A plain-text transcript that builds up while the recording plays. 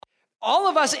all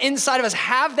of us inside of us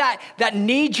have that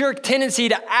knee-jerk tendency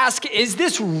to ask, is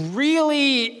this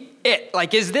really it?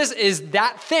 Like, is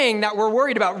that thing that we're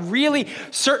worried about really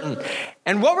certain?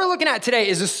 And what we're looking at today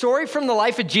is a story from the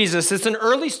life of Jesus. It's an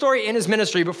early story in his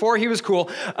ministry before he was cool,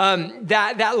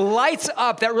 that lights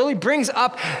up, that really brings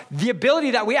up the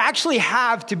ability that we actually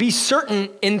have to be certain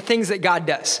in things that God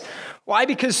does. Why?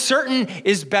 Because certain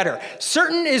is better.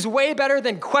 Certain is way better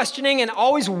than questioning and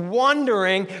always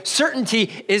wondering.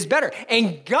 Certainty is better.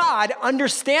 And God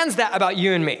understands that about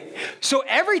you and me. So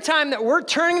every time that we're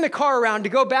turning the car around to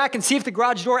go back and see if the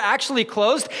garage door actually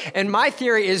closed, and my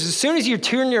theory is as soon as you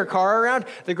turn your car around,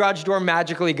 the garage door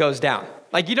magically goes down.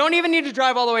 Like, you don't even need to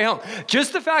drive all the way home.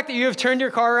 Just the fact that you have turned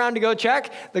your car around to go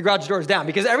check, the garage door is down.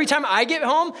 Because every time I get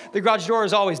home, the garage door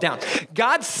is always down.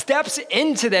 God steps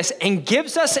into this and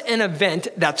gives us an event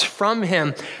that's from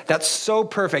him that's so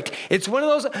perfect. It's one of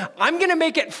those, I'm going to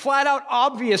make it flat out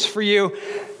obvious for you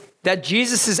that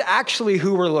Jesus is actually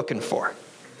who we're looking for.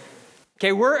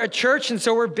 Okay, we're a church, and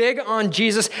so we're big on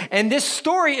Jesus, and this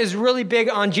story is really big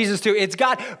on Jesus too. It's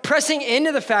God pressing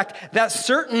into the fact that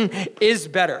certain is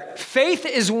better. Faith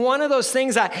is one of those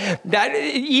things that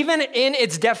even in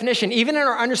its definition, even in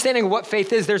our understanding of what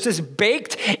faith is, there's this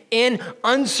baked in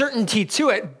uncertainty to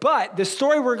it, but the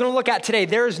story we're going to look at today,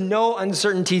 there is no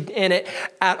uncertainty in it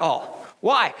at all.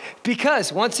 Why?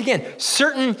 Because, once again,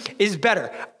 certain is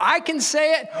better. I can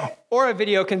say it, or a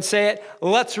video can say it.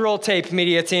 Let's roll tape,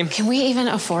 media team. Can we even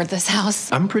afford this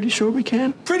house? I'm pretty sure we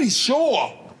can. Pretty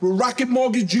sure. With Rocket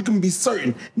Mortgage, you can be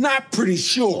certain. Not pretty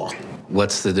sure.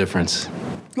 What's the difference?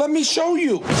 Let me show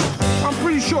you. I'm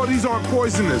pretty sure these aren't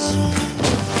poisonous.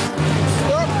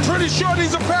 I'm pretty sure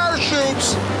these are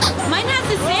parachutes. Mine has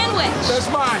the sandwich.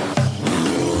 That's mine.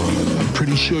 I'm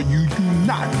pretty sure you do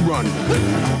not run.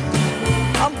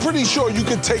 I'm pretty sure you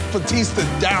can take Batista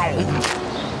down.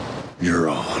 You're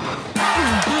on.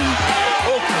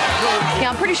 Yeah,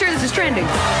 I'm pretty sure this is trending.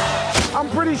 I'm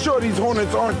pretty sure these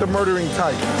Hornets aren't the murdering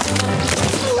type.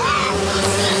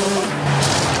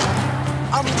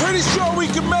 I'm pretty sure we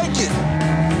can make it.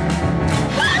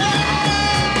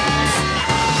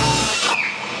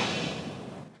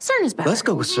 Certain is better. Let's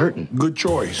go with certain. Good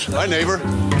choice. Hi, neighbor.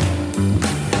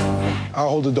 I'll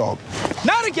hold the dog.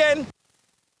 Not again.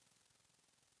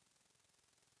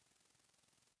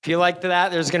 If you liked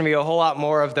that, there's going to be a whole lot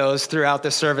more of those throughout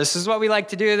the service. This is what we like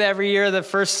to do every year. The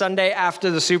first Sunday after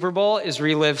the Super Bowl is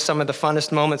relive some of the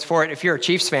funnest moments for it. If you're a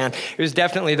Chiefs fan, it was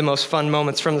definitely the most fun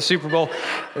moments from the Super Bowl.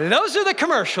 Those are the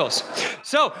commercials.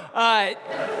 So,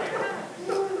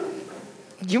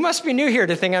 you must be new here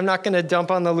to think I'm not going to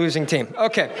dump on the losing team.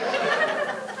 Okay.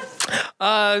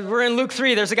 We're in Luke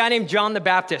 3. There's a guy named John the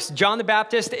Baptist. John the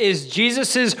Baptist is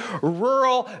Jesus's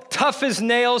rural, tough as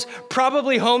nails,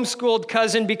 probably homeschooled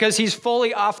cousin because he's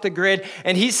fully off the grid.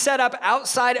 And he's set up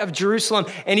outside of Jerusalem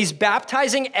and he's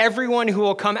baptizing everyone who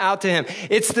will come out to him.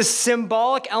 It's the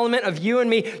symbolic element of you and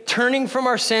me turning from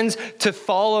our sins to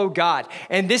follow God.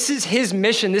 And this is his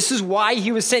mission. This is why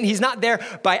he was sent. He's not there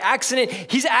by accident.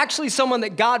 He's actually someone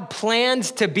that God planned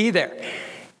to be there.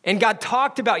 And God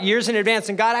talked about years in advance,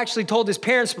 and God actually told his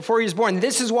parents before he was born,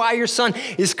 this is why your son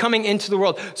is coming into the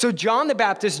world. So John the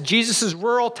Baptist, Jesus'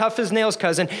 rural, tough as nails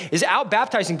cousin, is out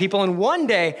baptizing people, and one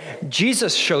day,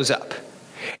 Jesus shows up.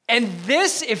 And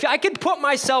this, if I could put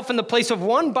myself in the place of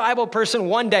one Bible person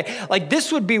one day, like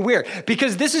this would be weird,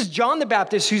 because this is John the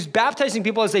Baptist who's baptizing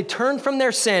people as they turn from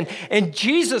their sin, and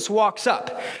Jesus walks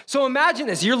up. So imagine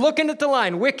this, you're looking at the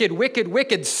line, wicked, wicked,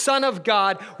 wicked, Son of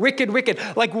God, wicked, wicked.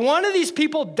 Like one of these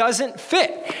people doesn't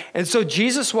fit. And so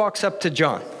Jesus walks up to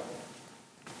John.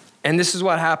 And this is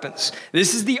what happens.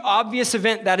 This is the obvious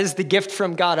event that is the gift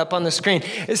from God up on the screen.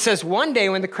 It says, one day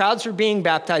when the crowds were being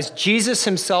baptized, Jesus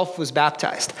himself was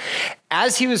baptized.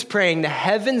 As he was praying, the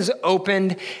heavens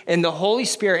opened and the Holy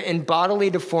Spirit in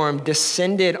bodily form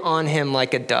descended on him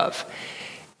like a dove.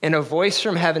 And a voice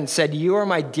from heaven said, "You are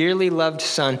my dearly loved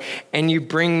son, and you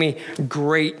bring me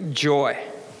great joy."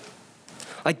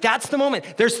 Like that's the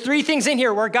moment. There's three things in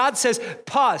here where God says,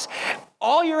 pause.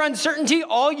 All your uncertainty,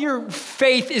 all your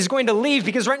faith is going to leave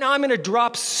because right now I'm going to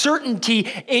drop certainty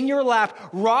in your lap,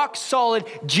 rock solid.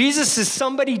 Jesus is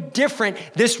somebody different.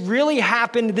 This really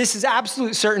happened. This is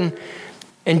absolute certain.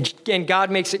 And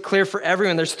God makes it clear for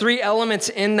everyone. There's three elements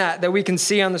in that we can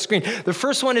see on the screen. The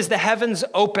first one is the heavens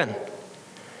open.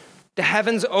 The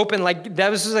heavens open, like that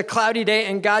was a cloudy day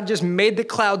and God just made the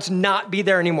clouds not be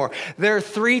there anymore. There are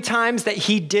 3 times that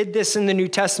he did this in the New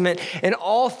Testament, and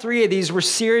all 3 of these were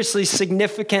seriously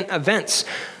significant events.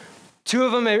 Two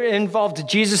of them involved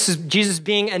Jesus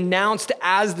being announced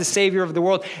as the Savior of the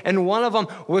world. And one of them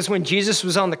was when Jesus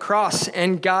was on the cross.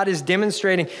 And God is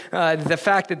demonstrating the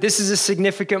fact that this is a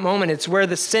significant moment. It's where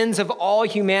the sins of all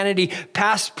humanity,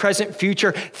 past, present,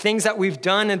 future, things that we've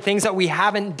done and things that we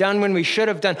haven't done when we should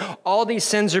have done, all these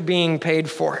sins are being paid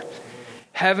for.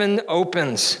 Heaven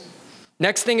opens.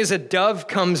 Next thing is a dove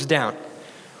comes down.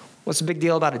 What's the big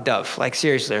deal about a dove? Like,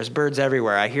 seriously, there's birds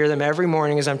everywhere. I hear them every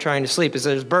morning as I'm trying to sleep, is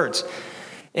there's birds.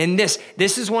 And this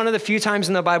is one of the few times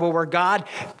in the Bible where God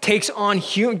takes on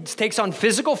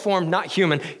physical form, not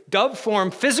human, dove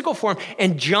form, physical form,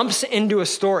 and jumps into a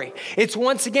story. It's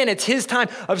once again, it's his time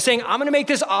of saying, I'm going to make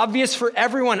this obvious for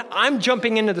everyone. I'm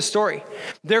jumping into the story.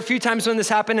 There are a few times when this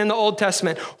happened in the Old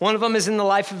Testament. One of them is in the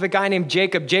life of a guy named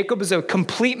Jacob. Jacob is a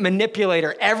complete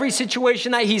manipulator. Every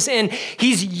situation that he's in,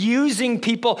 he's using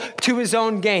people to his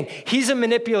own gain. He's a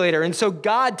manipulator. And so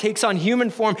God takes on human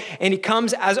form and he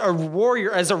comes as a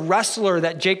warrior, as a wrestler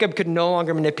that Jacob could no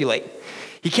longer manipulate.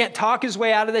 He can't talk his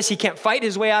way out of this. He can't fight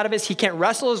his way out of this. He can't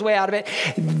wrestle his way out of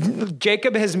it.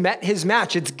 Jacob has met his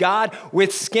match. It's God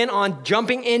with skin on,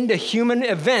 jumping into human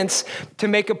events to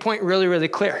make a point really, really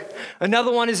clear.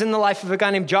 Another one is in the life of a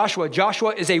guy named Joshua.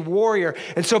 Joshua is a warrior.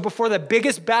 And so before the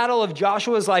biggest battle of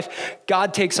Joshua's life,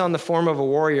 God takes on the form of a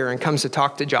warrior and comes to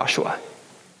talk to Joshua.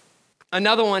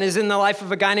 Another one is in the life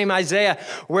of a guy named Isaiah,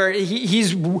 where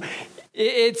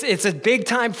it's a big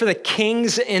time for the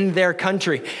kings in their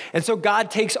country. And so God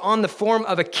takes on the form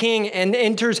of a king and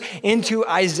enters into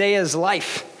Isaiah's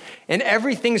life. And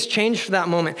everything's changed for that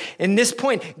moment. In this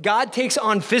point, God takes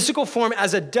on physical form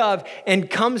as a dove and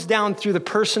comes down through the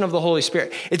person of the Holy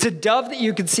Spirit. It's a dove that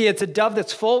you can see. It's a dove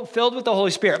that's filled with the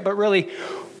Holy Spirit. But really,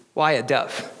 why a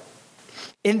dove?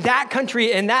 In that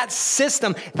country, in that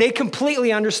system, they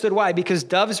completely understood why, because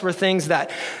doves were things that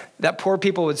poor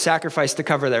people would sacrifice to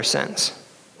cover their sins.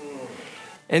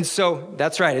 And so,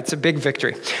 that's right, it's a big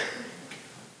victory.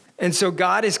 And so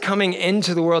God is coming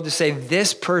into the world to say,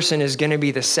 this person is going to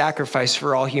be the sacrifice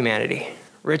for all humanity.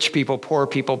 Rich people, poor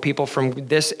people, people from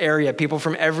this area, people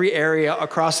from every area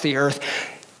across the earth.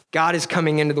 God is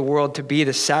coming into the world to be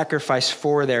the sacrifice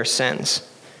for their sins.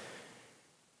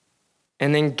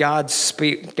 And then God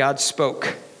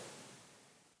spoke.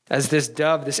 As this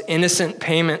dove, this innocent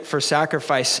payment for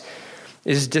sacrifice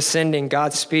is descending,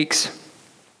 God speaks.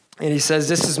 And he says,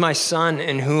 this is my son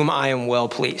in whom I am well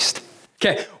pleased.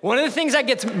 Okay, one of the things that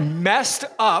gets messed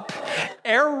up,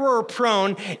 error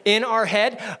prone in our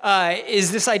head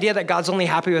is this idea that God's only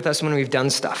happy with us when we've done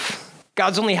stuff.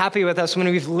 God's only happy with us when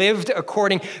we've lived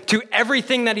according to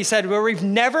everything that he said, where we've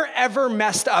never, ever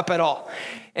messed up at all.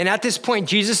 And at this point,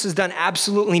 Jesus has done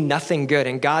absolutely nothing good.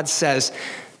 And God says,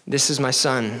 this is my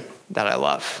son that I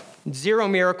love. 0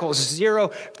 miracles,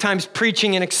 0 times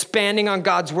preaching and expanding on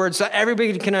God's word so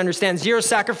everybody can understand. 0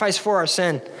 sacrifice for our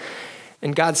sin.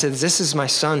 And God says, this is my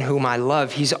son whom I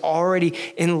love. He's already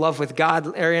in love with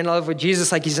God, or in love with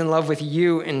Jesus, like he's in love with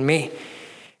you and me.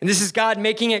 And this is God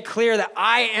making it clear that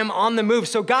I am on the move.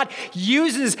 So God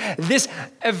uses this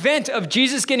event of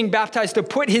Jesus getting baptized to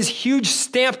put his huge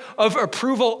stamp of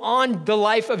approval on the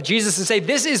life of Jesus and say,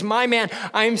 this is my man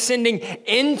I am sending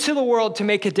into the world to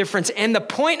make a difference. And the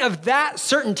point of that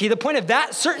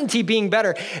certainty being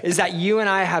better is that you and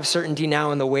I have certainty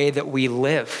now in the way that we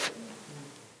live.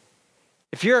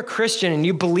 If you're a Christian and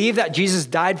you believe that Jesus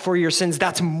died for your sins,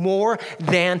 that's more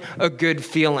than a good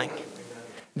feeling.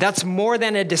 That's more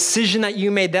than a decision that you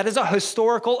made. That is a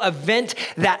historical event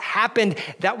that happened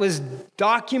that was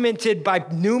documented by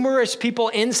numerous people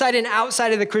inside and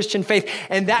outside of the Christian faith.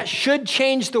 And that should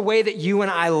change the way that you and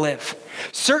I live.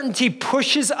 Certainty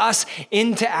pushes us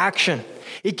into action.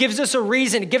 It gives us a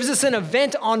reason. It gives us an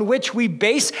event on which we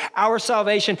base our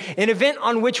salvation, an event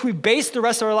on which we base the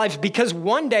rest of our lives, because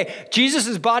one day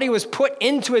Jesus' body was put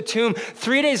into a tomb.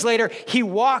 3 days later, he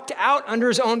walked out under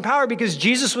his own power because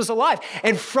Jesus was alive.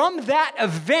 And from that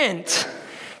event,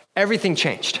 everything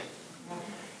changed.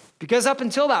 Because up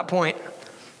until that point,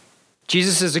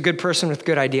 Jesus is a good person with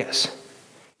good ideas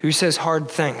who says hard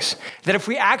things, that if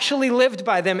we actually lived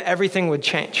by them, everything would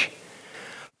change.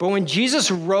 But when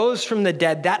Jesus rose from the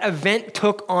dead, that event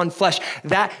took on flesh.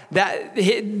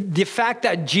 The fact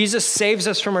that Jesus saves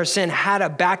us from our sin had a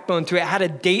backbone to it, had a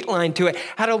dateline to it,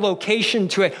 had a location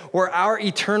to it, where our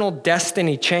eternal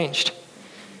destiny changed.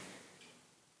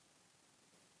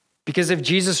 Because if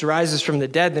Jesus rises from the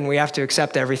dead, then we have to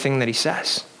accept everything that he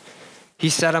says. He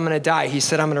said, I'm going to die. He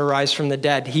said, I'm going to rise from the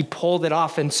dead. He pulled it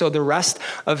off. And so the rest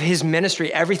of his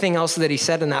ministry, everything else that he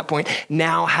said in that point,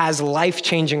 now has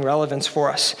life-changing relevance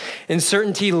for us. And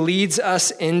certainty leads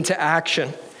us into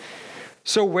action.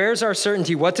 So where's our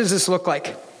certainty? What does this look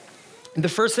like? The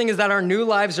first thing is that our new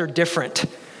lives are different.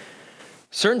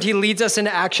 Certainty leads us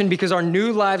into action because our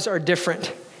new lives are different.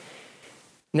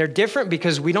 And they're different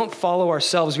because we don't follow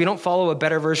ourselves. We don't follow a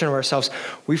better version of ourselves.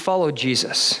 We follow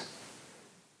Jesus.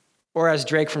 Or as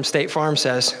Drake from State Farm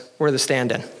says, we're the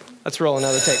stand-in. Let's roll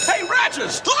another tape. Hey,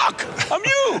 Ratchets, look! I'm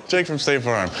you! Jake from State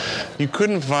Farm. You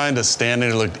couldn't find a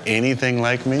stand-in who looked anything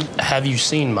like me? Have you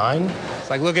seen mine? It's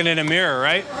like looking in a mirror,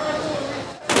 right?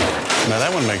 Now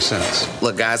that one makes sense.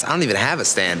 Look, guys, I don't even have a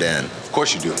stand-in. Of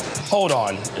course you do. Hold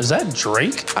on, is that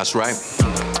Drake? That's right.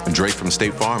 Drake from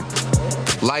State Farm.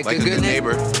 Like a good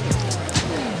neighbor.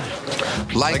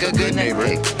 Like a good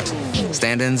neighbor.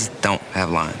 Stand-ins don't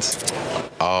have lines.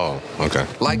 Oh, okay.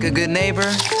 Like a good neighbor,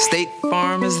 State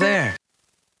Farm is there.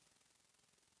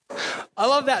 I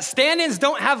love that. Stand-ins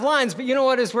don't have lines, but you know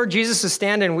what is where Jesus is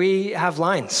standing? We have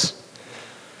lines.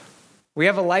 We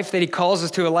have a life that he calls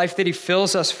us to, a life that he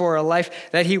fills us for, a life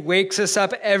that he wakes us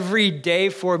up every day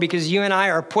for, because you and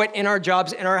I are put in our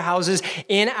jobs, in our houses,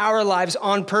 in our lives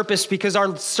on purpose, because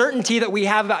our certainty that we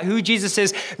have about who Jesus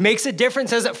is makes a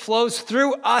difference as it flows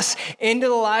through us into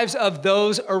the lives of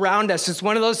those around us. It's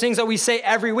one of those things that we say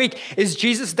every week is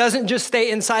Jesus doesn't just stay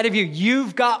inside of you.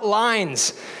 You've got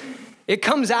lines. It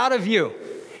comes out of you.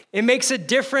 It makes a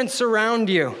difference around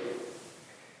you.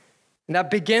 And that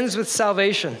begins with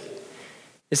salvation.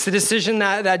 It's the decision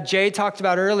that Jay talked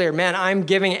about earlier. Man, I'm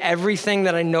giving everything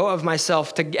that I know of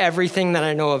myself to everything that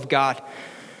I know of God.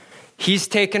 He's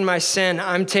taken my sin.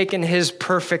 I'm taking his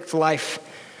perfect life.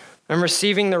 I'm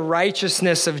receiving the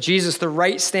righteousness of Jesus, the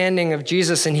right standing of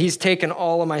Jesus, and he's taken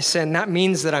all of my sin. That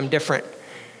means that I'm different.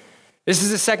 This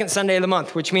is the second Sunday of the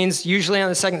month, which means usually on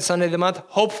the second Sunday of the month,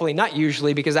 hopefully, not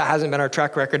usually because that hasn't been our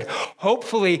track record,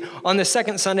 hopefully on the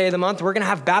second Sunday of the month, we're going to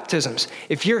have baptisms.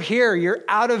 If you're here, you're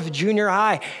out of junior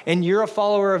high and you're a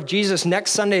follower of Jesus,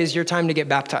 next Sunday is your time to get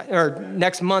baptized, or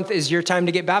next month is your time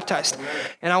to get baptized.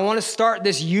 And I want to start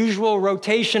this usual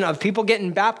rotation of people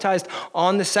getting baptized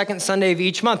on the second Sunday of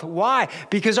each month. Why?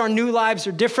 Because our new lives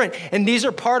are different, and these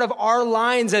are part of our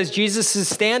lines as Jesus is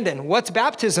standing. What's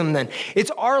baptism then? It's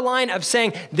our line of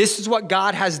saying, this is what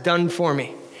God has done for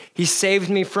me. He saved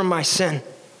me from my sin.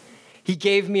 He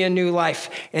gave me a new life.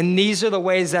 And these are the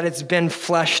ways that it's been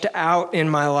fleshed out in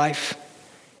my life.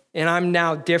 And I'm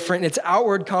now different. It's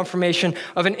outward confirmation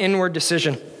of an inward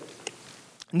decision.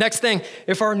 Next thing,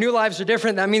 if our new lives are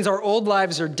different, that means our old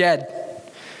lives are dead.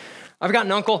 I've got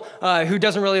an uncle who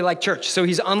doesn't really like church, so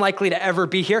he's unlikely to ever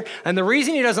be here. And the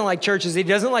reason he doesn't like church is he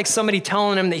doesn't like somebody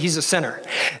telling him that he's a sinner.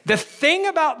 The thing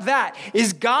about that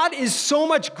is God is so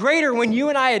much greater when you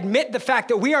and I admit the fact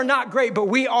that we are not great, but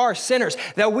we are sinners,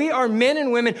 that we are men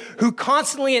and women who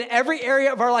constantly in every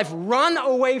area of our life run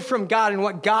away from God. And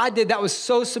what God did that was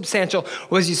so substantial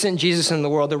was he sent Jesus in the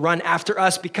world to run after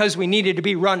us because we needed to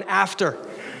be run after.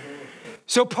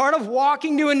 So part of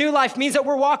walking to a new life means that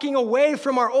we're walking away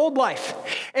from our old life.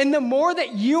 And the more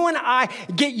that you and I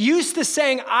get used to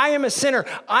saying, I am a sinner,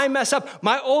 I mess up,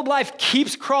 my old life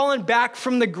keeps crawling back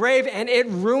from the grave and it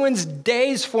ruins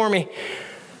days for me.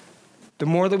 The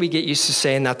more that we get used to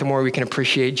saying that, the more we can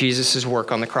appreciate Jesus'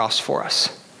 work on the cross for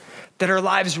us. That our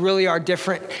lives really are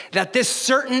different. That this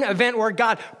certain event where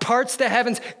God parts the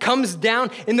heavens, comes down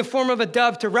in the form of a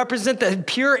dove to represent the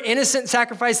pure, innocent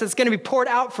sacrifice that's going to be poured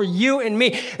out for you and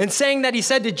me. And saying that he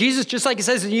said to Jesus, just like he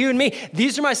says to you and me,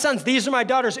 these are my sons, these are my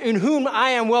daughters, in whom I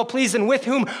am well pleased and with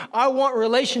whom I want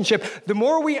relationship. The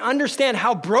more we understand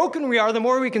how broken we are, the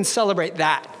more we can celebrate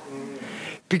that.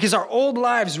 Because our old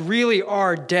lives really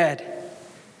are dead.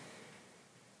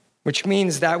 Which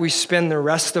means that we spend the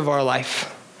rest of our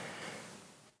life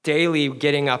daily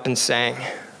getting up and saying,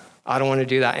 I don't want to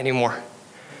do that anymore.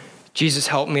 Jesus,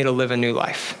 help me to live a new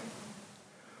life.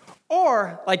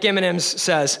 Or, like Eminem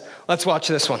says, let's watch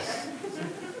this one.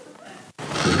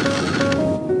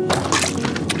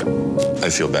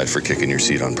 I feel bad for kicking your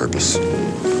seat on purpose.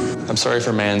 I'm sorry for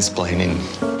mansplaining.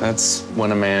 That's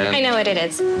when a man... I know what it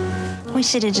is. We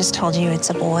should have just told you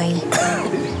it's a boy.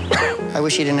 I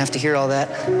wish you didn't have to hear all that.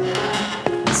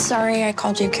 Sorry I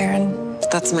called you Karen.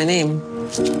 That's my name.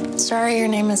 Sorry your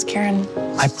name is Karen.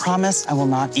 I promise I will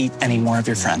not eat any more of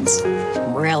your friends.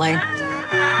 Really?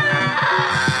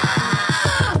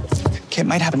 Okay, it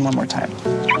might happen one more time.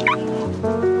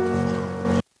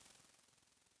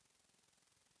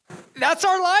 That's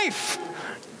our life.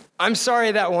 I'm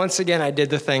sorry that once again I did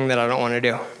the thing that I don't want to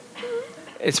do.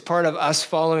 It's part of us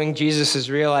following Jesus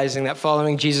is realizing that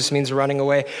following Jesus means running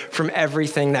away from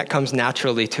everything that comes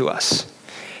naturally to us.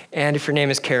 And if your name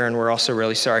is Karen, we're also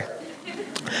really sorry.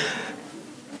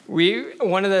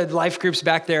 One of the life groups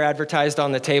back there advertised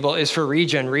on the table is for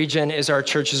Region. Region is our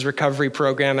church's recovery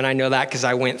program, and I know that because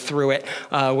I went through it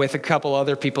with a couple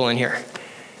other people in here.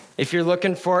 If you're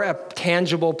looking for a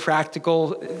tangible,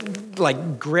 practical,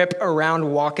 grip around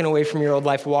walking away from your old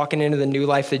life, walking into the new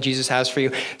life that Jesus has for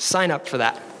you, sign up for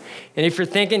that. And if you're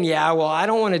thinking, I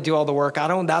don't want to do all the work.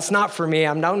 That's not for me.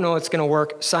 I don't know it's going to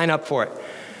work. Sign up for it.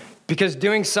 Because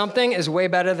doing something is way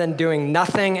better than doing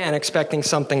nothing and expecting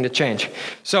something to change.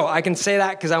 So I can say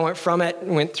that because I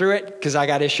went through it, because I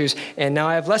got issues, and now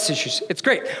I have less issues. It's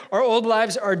great. Our old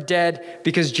lives are dead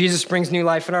because Jesus brings new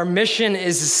life, and our mission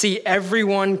is to see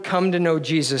everyone come to know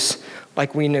Jesus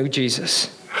like we know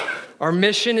Jesus. Our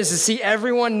mission is to see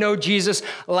everyone know Jesus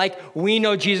like we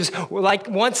know Jesus.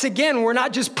 Once again, we're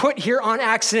not just put here on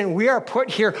accident. We are put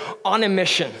here on a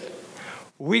mission.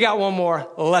 We got one more.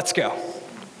 Let's go.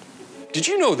 Did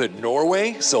you know that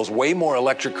Norway sells way more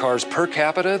electric cars per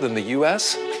capita than the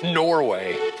US?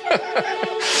 Norway.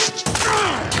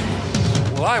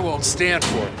 Well, I won't stand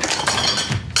for it.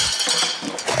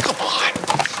 Come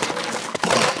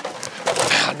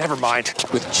on. Never mind.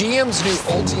 With GM's new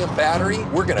Ultium battery,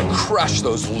 we're gonna crush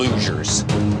those losers.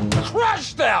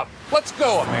 Crush them! Let's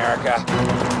go, America.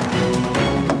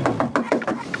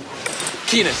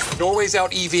 Keenan, Norway's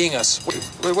out EVing us.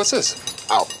 Wait, what's this?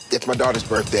 Oh, it's my daughter's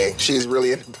birthday. She's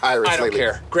really into pirates lately. I don't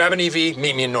care. Grab an EV,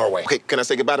 meet me in Norway. Okay, can I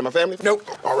say goodbye to my family? Nope.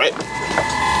 All right.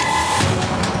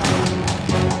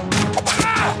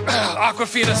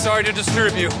 Aquafina, sorry to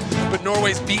disturb you, but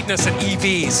Norway's beating us at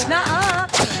EVs. Nuh-uh.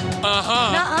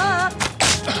 Uh-huh.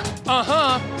 Nuh-uh.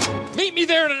 Uh-huh. Meet me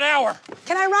there in an hour.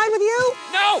 Can I ride with you?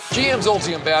 No! GM's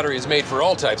Ultium battery is made for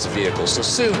all types of vehicles, so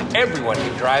soon everyone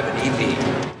can drive an EV.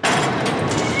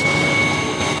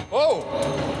 Whoa!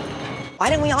 Why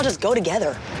didn't we all just go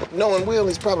together? Knowing Will,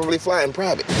 he's probably flying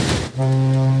private.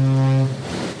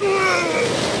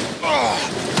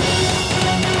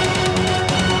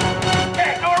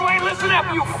 Hey, Norway, listen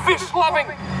up, you fish-loving!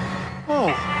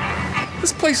 Oh,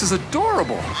 this place is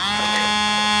adorable.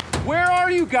 Where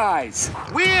are you guys?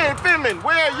 We're in Finland.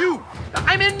 Where are you?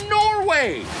 I'm in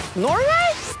Norway!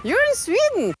 Norway? You're in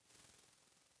Sweden.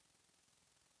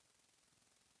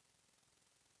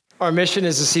 Our mission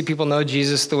is to see people know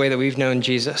Jesus the way that we've known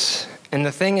Jesus. And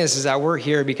the thing is that we're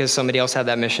here because somebody else had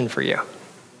that mission for you.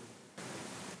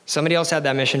 Somebody else had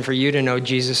that mission for you to know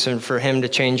Jesus and for him to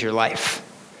change your life.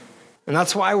 And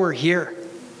that's why we're here.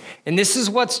 And this is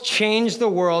what's changed the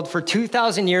world for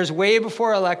 2,000 years, way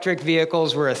before electric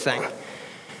vehicles were a thing,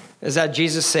 is that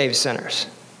Jesus saves sinners.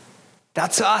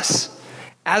 That's us.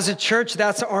 As a church,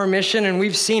 that's our mission, and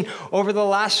we've seen over the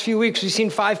last few weeks, we've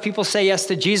seen 5 people say yes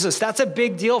to Jesus. That's a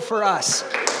big deal for us.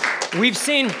 We've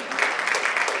seen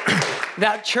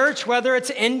that church, whether it's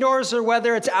indoors or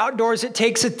whether it's outdoors, it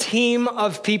takes a team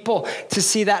of people to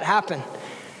see that happen.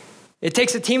 It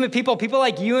takes a team of people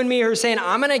like you and me who are saying,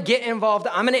 I'm going to get involved,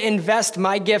 I'm going to invest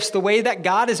my gifts the way that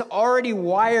God has already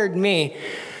wired me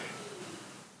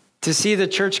to see the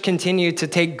church continue to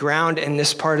take ground in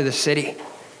this part of the city.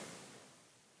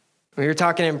 We were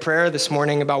talking in prayer this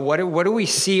morning about what do we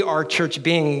see our church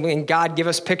being? And God, give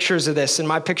us pictures of this. And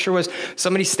my picture was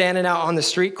somebody standing out on the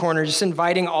street corner, just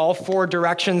inviting all 4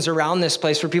 directions around this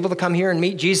place for people to come here and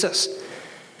meet Jesus.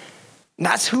 And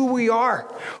that's who we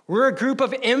are. We're a group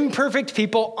of imperfect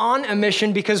people on a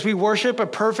mission because we worship a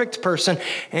perfect person,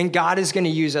 and God is going to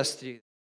use us to do that.